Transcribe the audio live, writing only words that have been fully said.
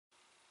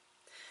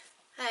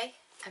Hi,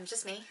 I'm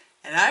just me.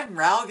 And I'm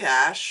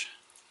Ralgash.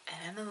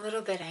 And I'm a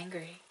little bit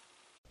angry.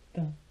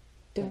 Dun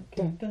dun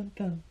dun dun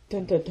dun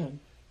dun dun dun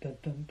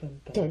dun dun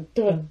dun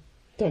dun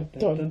dun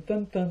dun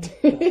dun dun.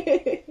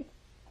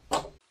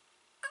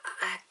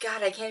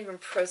 God, I can't even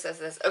process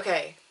this.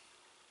 Okay.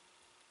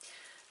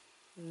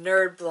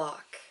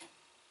 NerdBlock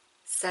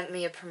sent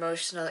me a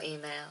promotional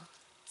email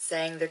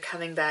saying they're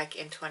coming back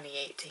in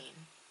 2018.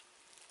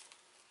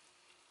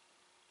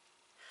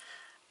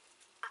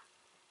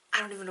 I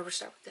don't even know where to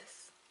start with this.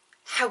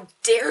 How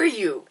dare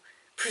you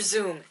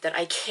presume that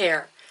I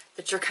care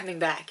that you're coming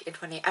back in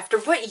 20... After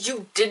what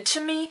you did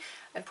to me,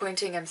 I'm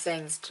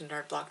saying this to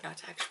NerdBlock, not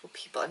to actual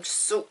people. I'm just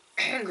so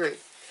angry.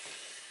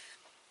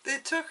 They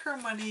took her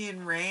money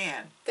and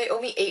ran. They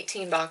owe me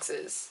 18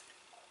 boxes.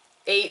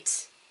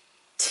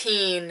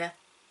 18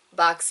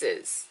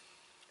 boxes.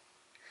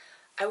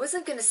 I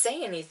wasn't gonna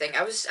say anything.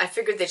 I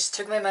figured they just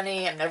took my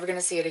money, I'm never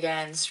gonna see it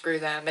again, screw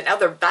them. But now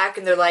they're back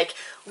and they're like,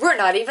 we're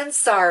not even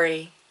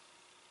sorry.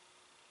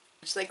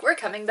 It's like, we're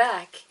coming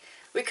back.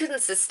 We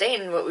couldn't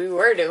sustain what we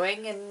were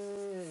doing,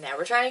 and now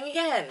we're trying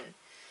again.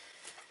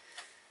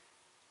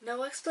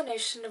 No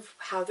explanation of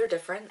how they're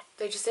different.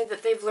 They just say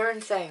that they've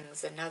learned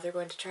things, and now they're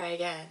going to try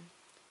again.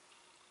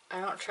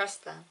 I don't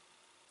trust them.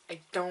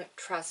 I don't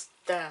trust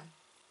them.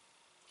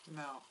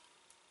 No.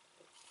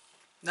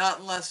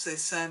 Not unless they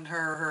send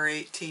her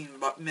 18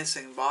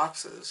 missing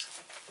boxes.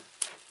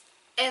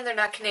 And they're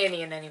not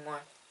Canadian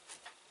anymore.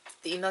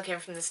 The email came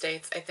from the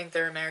States. I think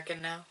they're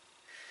American now.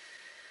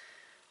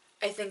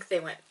 I think they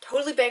went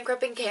totally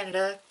bankrupt in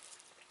Canada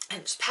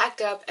and just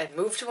packed up and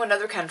moved to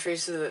another country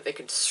so that they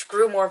could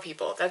screw more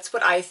people. That's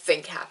what I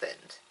think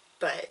happened.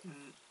 But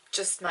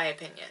just my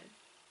opinion.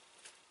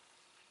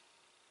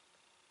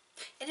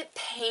 And it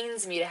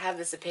pains me to have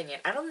this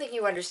opinion. I don't think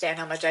you understand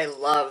how much I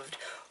loved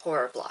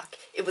NerdBlock.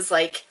 It was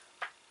like,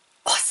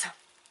 awesome.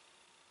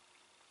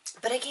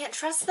 But I can't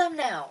trust them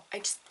now.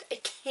 I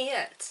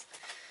can't.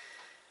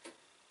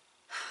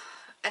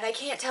 And I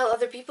can't tell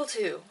other people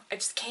to. I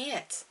just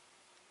can't.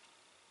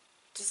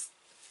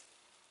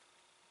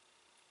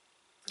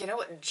 You know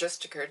what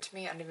just occurred to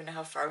me? I don't even know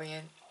how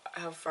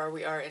far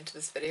we are into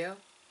this video.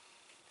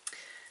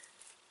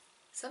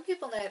 Some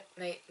people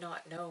might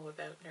not know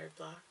about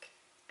NerdBlock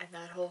and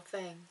that whole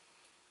thing.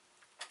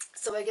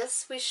 So I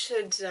guess we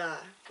should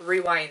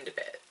rewind a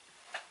bit.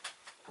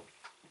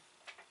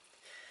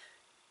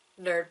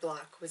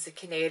 NerdBlock was a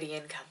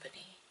Canadian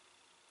company,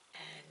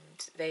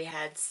 and they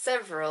had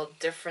several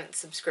different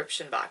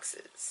subscription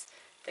boxes.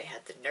 They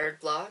had the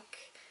NerdBlock,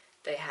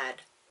 they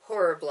had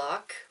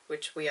HorrorBlock,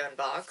 which we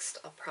unboxed.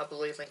 I'll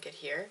probably link it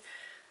here.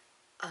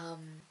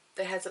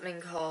 They had something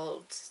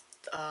called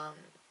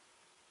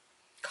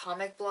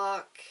Comic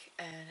Block,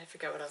 and I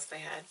forget what else they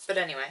had. But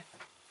anyway,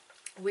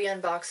 we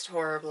unboxed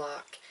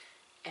HorrorBlock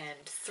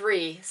and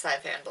 3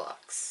 sci-fi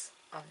blocks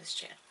on this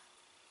channel.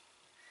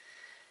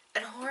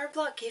 And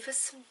HorrorBlock gave us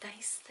some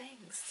nice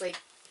things,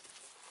 like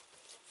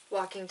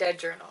Walking Dead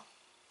Journal,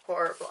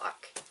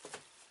 HorrorBlock.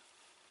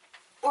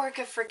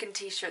 Orca frickin'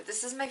 t-shirt.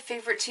 This is my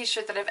favorite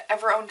t-shirt that I've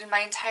ever owned in my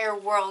entire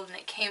world, and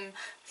it came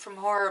from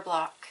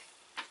HorrorBlock.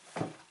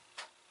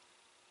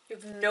 You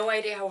have no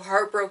idea how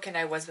heartbroken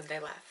I was when they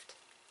left.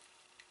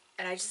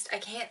 And I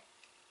can't.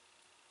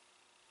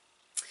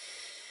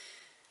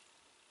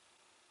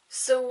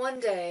 So one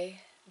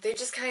day, they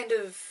just kind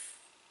of...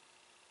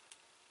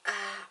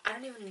 I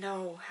don't even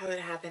know how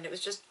it happened. It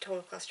was just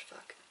total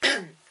clusterfuck.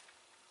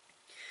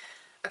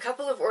 A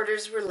couple of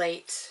orders were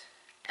late,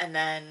 and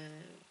then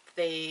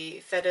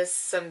they fed us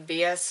some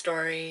BS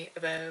story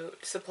about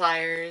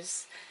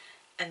suppliers,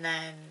 and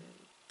then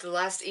the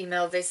last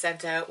email they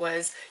sent out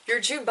was, your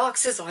June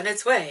box is on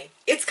its way.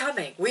 It's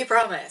coming. We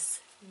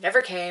promise.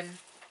 Never came.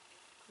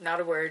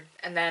 Not a word.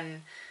 And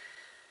then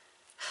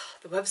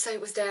the website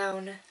was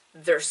down.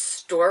 Their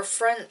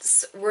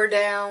storefronts were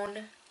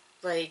down.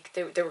 Like,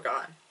 they were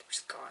gone. They were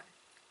just gone.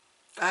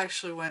 I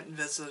actually went and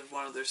visited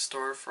one of their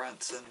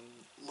storefronts and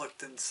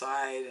looked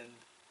inside, and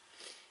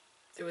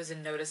there was a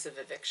notice of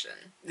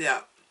eviction.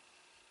 Yeah.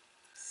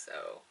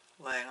 So.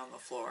 Laying on the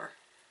floor.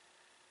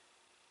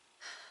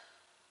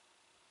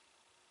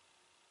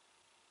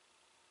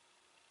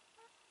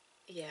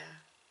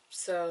 Yeah.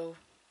 So,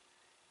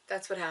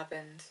 that's what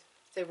happened.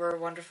 They were a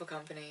wonderful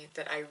company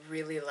that I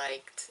really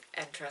liked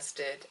and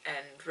trusted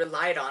and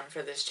relied on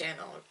for this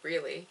channel,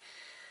 really.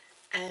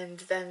 And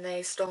then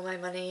they stole my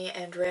money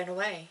and ran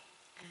away.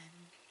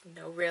 And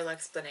no real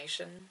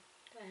explanation.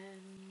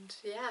 And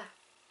yeah.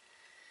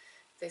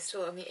 They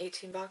still owe me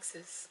 18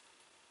 boxes.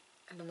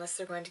 And unless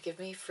they're going to give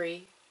me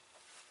free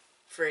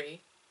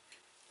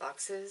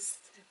boxes,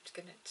 I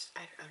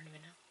don't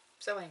even know.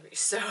 So angry.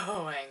 So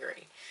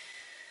angry.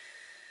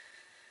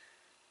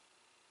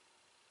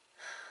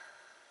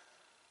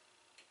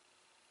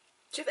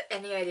 Do you have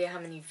any idea how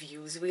many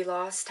views we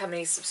lost? How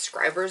many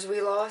subscribers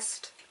we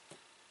lost?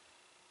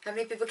 How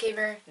many people came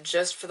here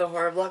just for the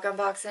HorrorBlock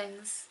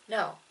unboxings?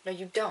 No,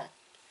 you don't.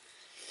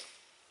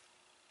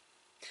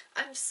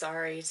 I'm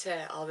sorry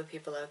to all the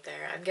people out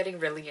there. I'm getting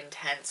really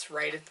intense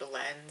right at the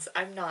lens.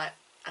 I'm not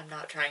I'm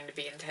not trying to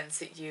be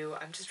intense at you.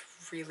 I'm just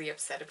really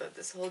upset about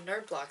this whole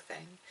NerdBlock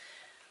thing.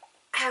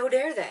 How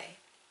dare they?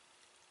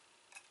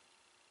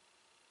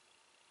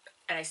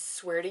 And I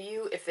swear to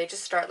you, if they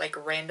just start,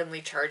 like,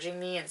 randomly charging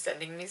me and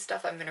sending me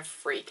stuff, I'm gonna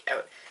freak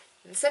out.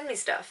 And send me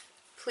stuff.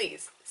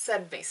 Please,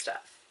 send me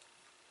stuff.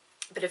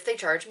 But if they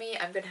charge me,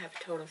 I'm gonna have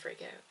a total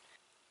freak out.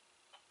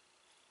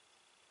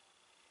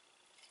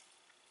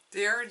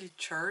 They already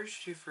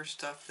charged you for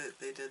stuff that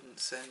they didn't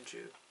send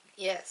you.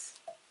 Yes.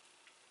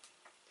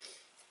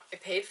 I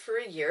paid for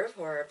a year of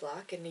Horror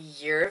Block and a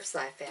year of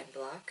Sci-Fan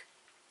Block.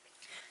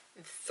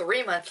 And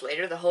 3 months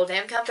later, the whole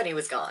damn company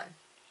was gone.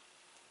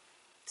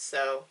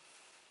 So,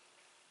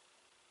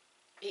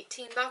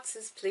 18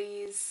 boxes,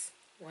 please,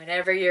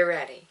 whenever you're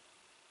ready.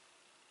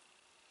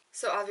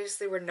 So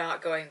obviously we're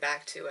not going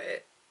back to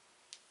it.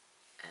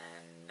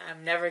 And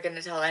I'm never going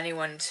to tell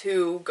anyone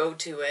to go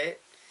to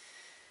it.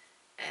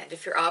 And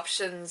if your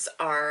options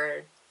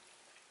are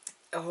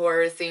a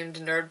horror-themed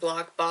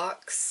NerdBlock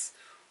box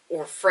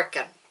or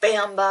frickin'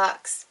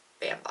 Bambox,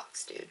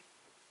 dude.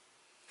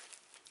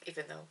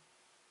 Even though...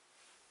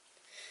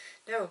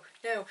 No,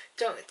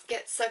 don't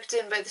get sucked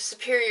in by the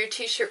superior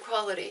t-shirt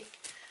quality.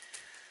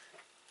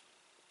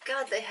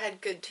 God, they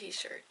had good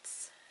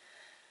t-shirts.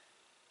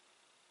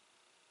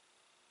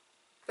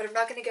 But I'm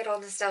not going to get all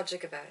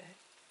nostalgic about it.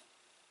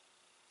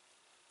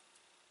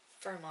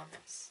 Firm on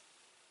this.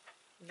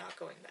 I'm not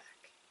going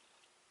back.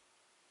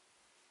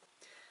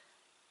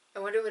 I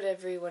wonder what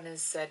everyone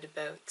has said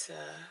about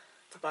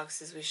the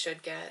boxes we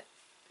should get.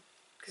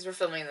 Because we're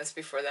filming this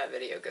before that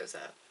video goes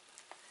up.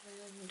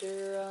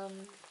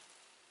 And,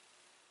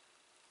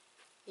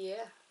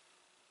 yeah.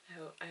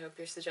 I hope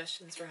your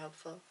suggestions were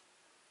helpful.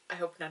 I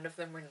hope none of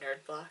them were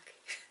NerdBlock.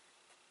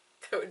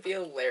 That would be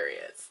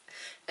hilarious.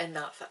 And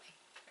not funny.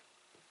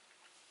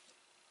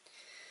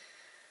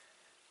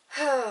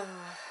 I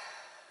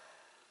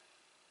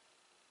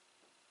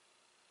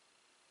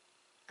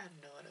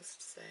don't know what else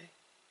to say.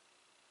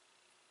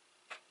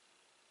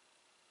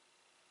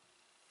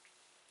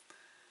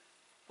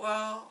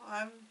 Well,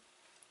 I'm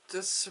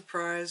just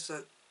surprised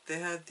that they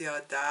had the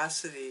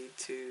audacity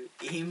to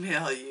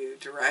email you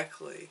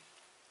directly.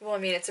 Well, I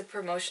mean, it's a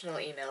promotional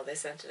email. They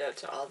sent it out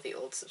to all the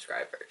old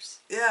subscribers.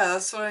 Yeah,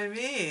 that's what I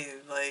mean.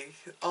 Like,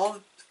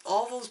 all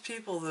those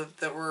people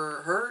that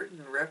were hurt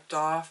and ripped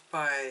off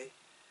by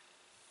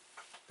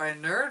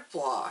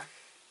NerdBlock.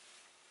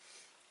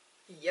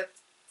 Yep.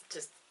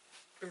 Just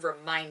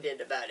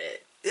reminded about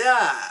it.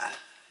 Yeah.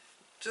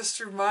 Just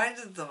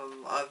reminded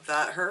them of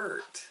that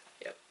hurt.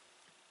 Yep.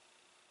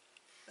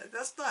 Like,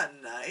 that's not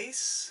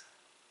nice.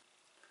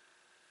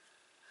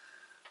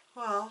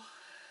 Well,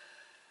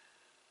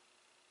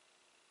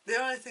 the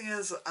only thing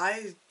is,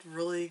 I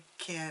really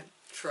can't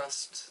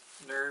trust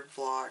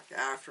NerdBlock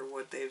after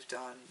what they've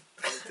done.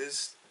 Like,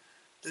 there's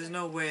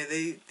no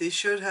way. They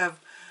should have,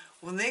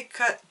 when they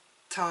cut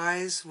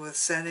ties with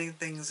sending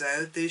things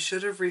out, they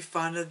should have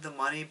refunded the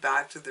money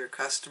back to their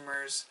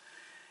customers,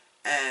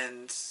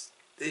 and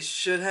they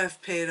should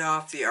have paid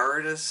off the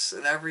artists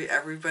and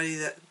everybody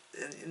that,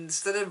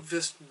 instead of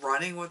just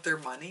running with their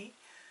money.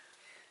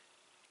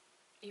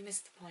 You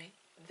missed the point.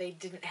 They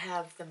didn't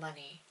have the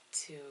money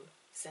to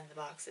send the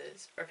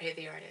boxes or pay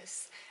the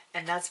artists,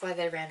 and that's why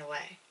they ran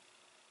away.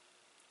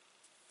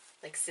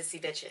 Like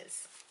sissy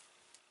bitches.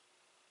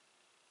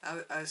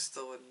 I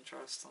still wouldn't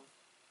trust them.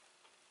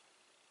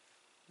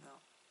 No.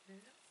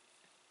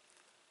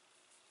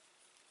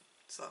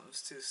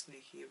 Something's too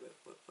sneaky about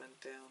what went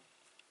down.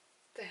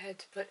 They had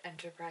to put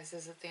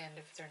Enterprises at the end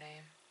of their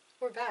name.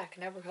 We're back.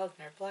 Now we're called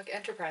NerdBlock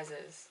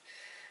Enterprises.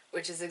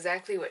 Which is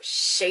exactly what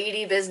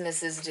shady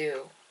businesses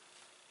do.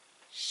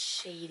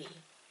 Shady.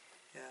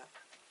 Yeah.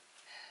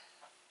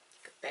 You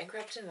go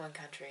bankrupt in one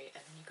country,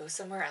 and then you go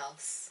somewhere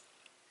else.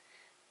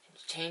 And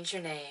you change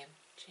your name,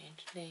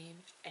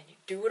 and you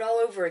do it all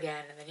over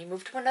again, and then you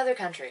move to another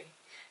country.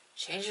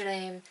 Change your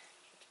name,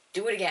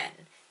 do it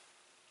again.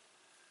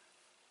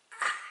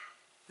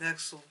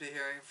 Next we'll be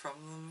hearing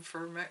from them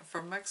from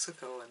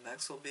Mexico, and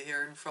next we'll be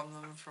hearing from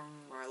them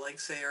from, or like,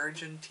 say,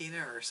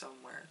 Argentina or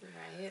somewhere.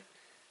 Right.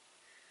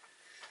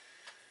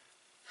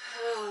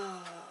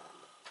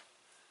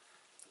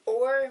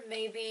 Or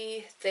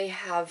maybe they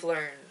have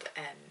learned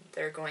and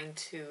they're going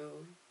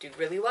to do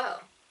really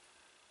well.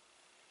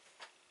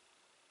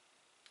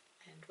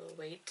 And we'll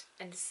wait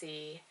and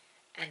see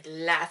and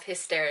laugh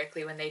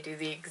hysterically when they do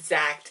the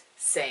exact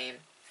same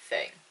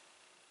thing.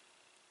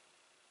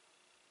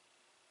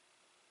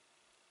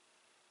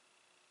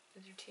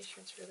 And their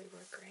t-shirts really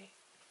were great.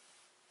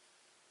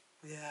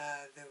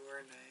 Yeah, they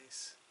were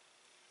nice.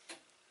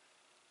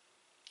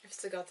 I've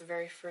still got the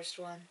very first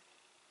one.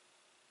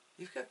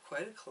 You've got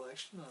quite a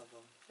collection of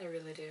them. I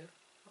really do.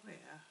 Oh,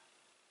 yeah.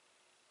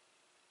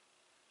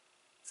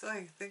 So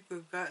I think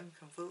we've gotten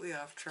completely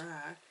off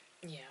track.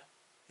 Yeah.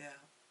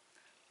 Yeah.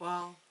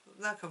 Well,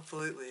 not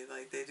completely.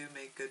 Like, they do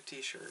make good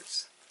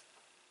t-shirts.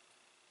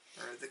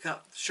 Or the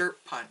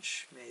Shirt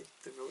Punch made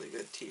the really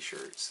good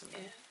t-shirts. And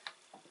Yeah.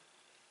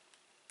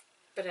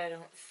 but I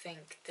don't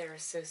think they're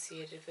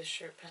associated with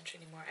Shirt Punch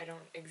anymore. I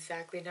don't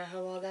exactly know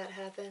how all that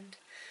happened.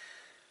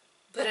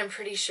 But I'm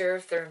pretty sure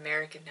if they're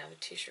American now, the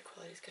t-shirt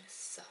quality is gonna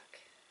suck.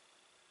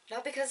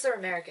 Not because they're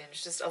American,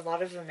 it's just a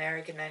lot of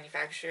American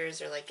manufacturers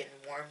are like in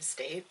warm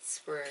states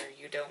where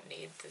you don't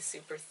need the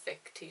super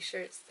thick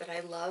t-shirts that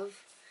I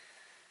love.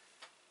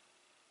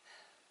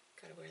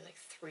 Gotta wear like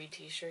 3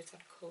 t-shirts on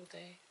a cold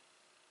day.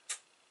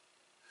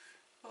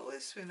 Well, at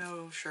least we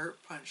know Shirt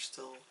Punch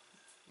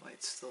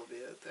might still be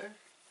out there.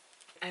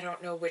 I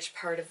don't know which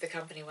part of the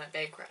company went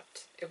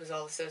bankrupt. It was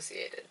all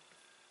associated.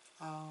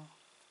 Oh.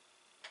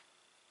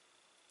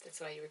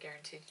 That's why you were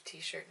guaranteed a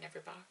t-shirt in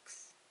every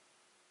box.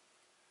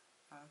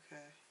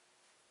 Okay.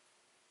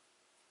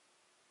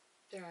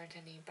 There aren't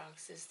any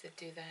boxes that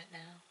do that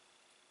now.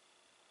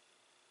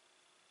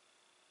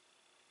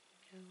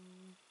 No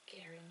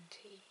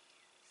guarantees.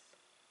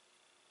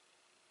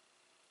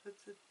 But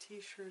the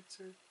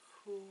t-shirts are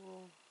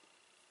cool.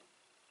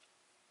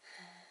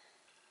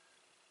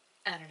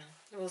 I don't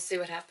know. We'll see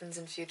what happens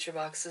in future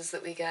boxes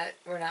that we get.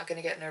 We're not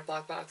going to get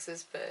NerdBlock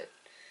boxes, but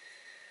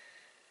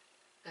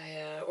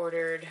I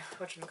ordered,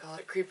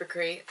 whatchamacallit, Creeper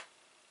Crate.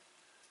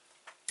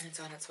 And it's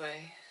on its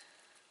way.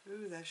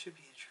 Ooh, that should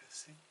be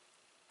interesting.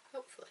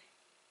 Hopefully.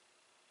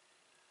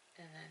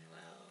 And then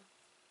we'll...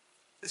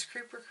 Is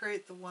Creeper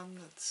Crate the one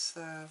that's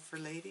for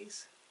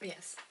ladies?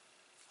 Yes.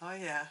 Oh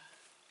yeah.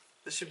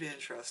 This should be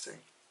interesting.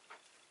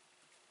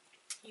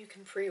 You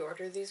can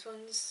pre-order these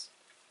ones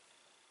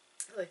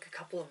like a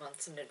couple of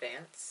months in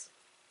advance.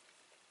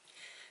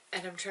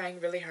 And I'm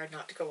trying really hard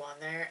not to go on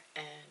there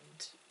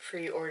and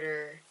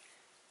pre-order...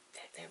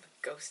 They have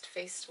a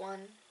ghost-faced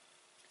one.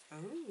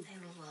 Ooh.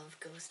 I love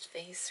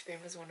Ghostface. Scream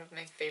is one of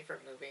my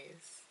favorite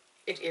movies.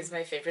 It is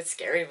my favorite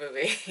scary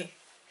movie.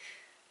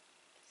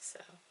 So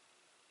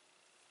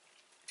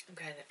I'm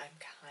kind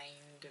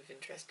of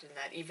interested in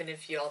that, even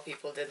if y'all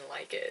people didn't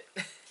like it.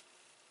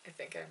 I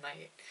think I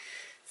might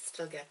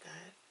still get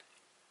that.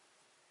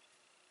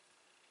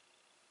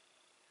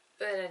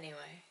 But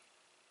anyway.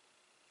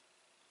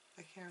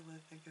 I can't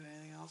really think of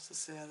anything else to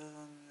say other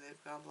than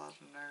they've got a lot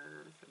of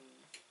nerve and...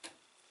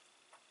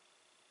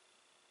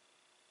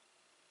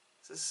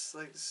 Just,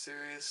 like,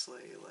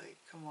 seriously, like,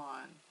 come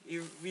on.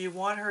 You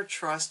want her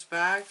trust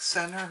back?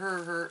 Send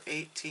her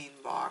 18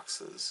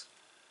 boxes.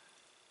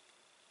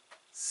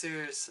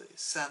 Seriously,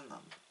 send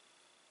them.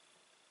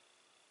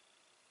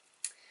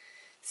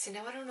 See,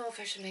 now I don't know if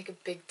I should make a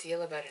big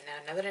deal about it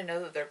now. Now that I know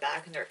that they're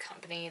back in their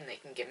company and they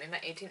can give me my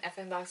 18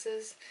 FN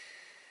boxes,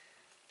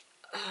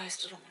 I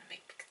still don't want to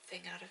make a big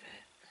thing out of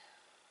it.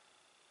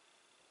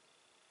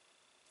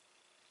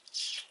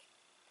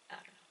 I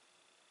don't know.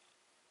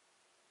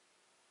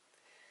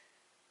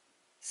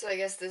 So I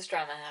guess this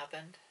drama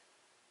happened.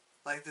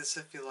 Like this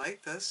if you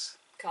like this.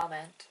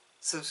 Comment.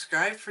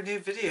 Subscribe for new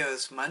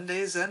videos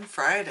Mondays and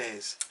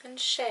Fridays. And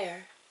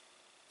share.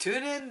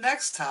 Tune in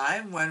next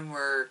time when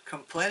we're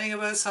complaining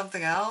about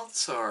something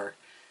else or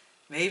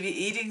maybe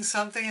eating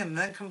something and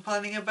then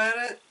complaining about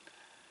it.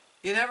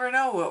 You never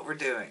know what we're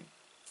doing.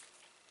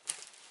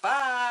 Bye!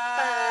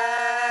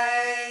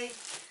 Bye!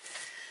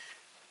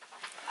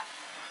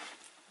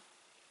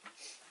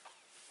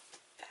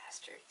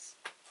 Bastards.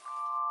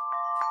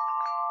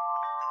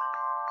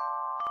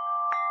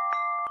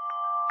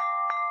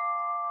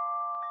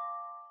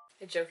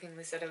 I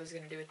jokingly said I was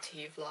going to do a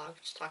tea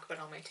vlog to talk about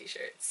all my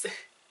t-shirts.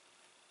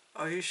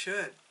 Oh, you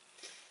should.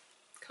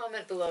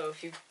 Comment below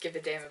if you give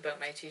a damn about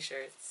my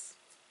t-shirts.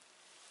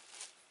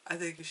 I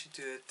think you should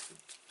do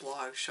a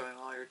blog showing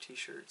all your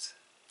t-shirts.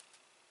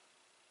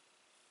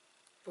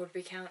 Would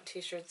we count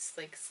t-shirts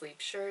like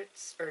sleep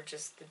shirts or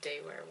just the day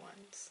wear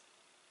ones?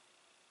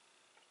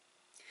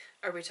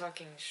 Are we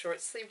talking short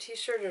sleeve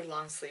t-shirt or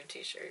long sleeve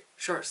t-shirt?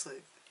 Short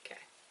sleeve.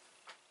 Okay.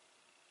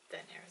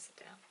 That narrows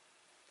it down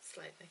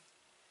slightly.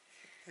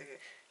 Okay.